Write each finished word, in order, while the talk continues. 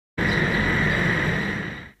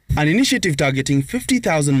An initiative targeting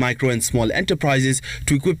 50,000 micro and small enterprises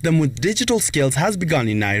to equip them with digital skills has begun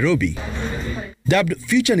in Nairobi. Dubbed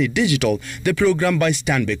Future Need Digital, the program by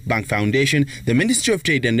Stanbic Bank Foundation, the Ministry of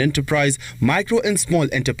Trade and Enterprise, Micro and Small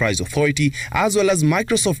Enterprise Authority, as well as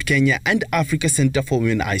Microsoft Kenya and Africa Center for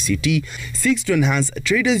Women-ICT, seeks to enhance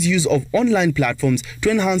traders' use of online platforms to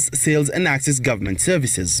enhance sales and access government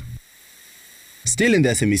services. Still in the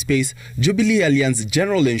SME space, Jubilee Alliance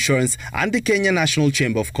General Insurance and the Kenya National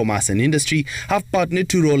Chamber of Commerce and Industry have partnered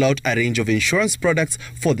to roll out a range of insurance products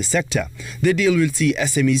for the sector. The deal will see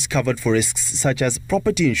SMEs covered for risks such as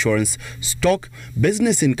property insurance, stock,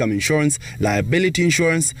 business income insurance, liability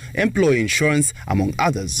insurance, employee insurance, among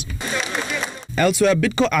others. Elsewhere,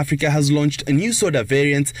 Bidco Africa has launched a new soda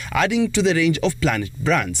variant, adding to the range of Planet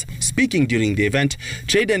brands. Speaking during the event,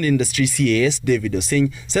 Trade and Industry CAS David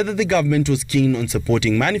Osing said that the government was keen on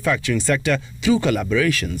supporting manufacturing sector through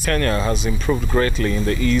collaborations. Kenya has improved greatly in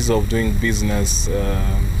the ease of doing business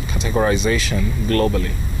categorization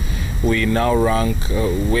globally. We now rank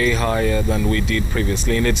way higher than we did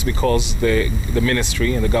previously, and it's because the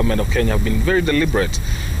ministry and the government of Kenya have been very deliberate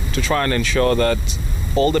to try and ensure that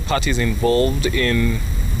all the parties involved in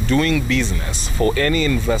doing business for any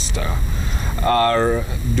investor are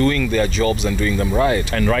doing their jobs and doing them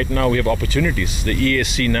right. And right now we have opportunities. The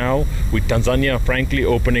EAC now, with Tanzania frankly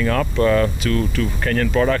opening up to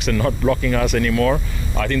Kenyan products and not blocking us anymore,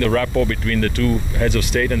 I think the rapport between the two heads of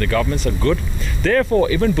state and the governments are good.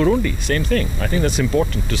 Therefore, even Burundi, same thing. I think that's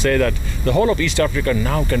important to say that the whole of East Africa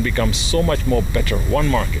now can become so much more better, one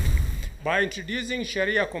market. By introducing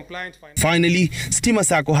Sharia-compliant Finally, Stima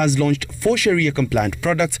Sacco has launched 4 Sharia-compliant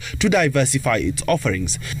products to diversify its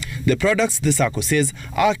offerings. The products, the Sacco says,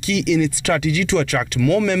 are key in its strategy to attract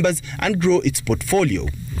more members and grow its portfolio.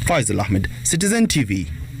 Faisal Ahmed, Citizen TV,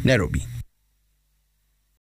 Nairobi.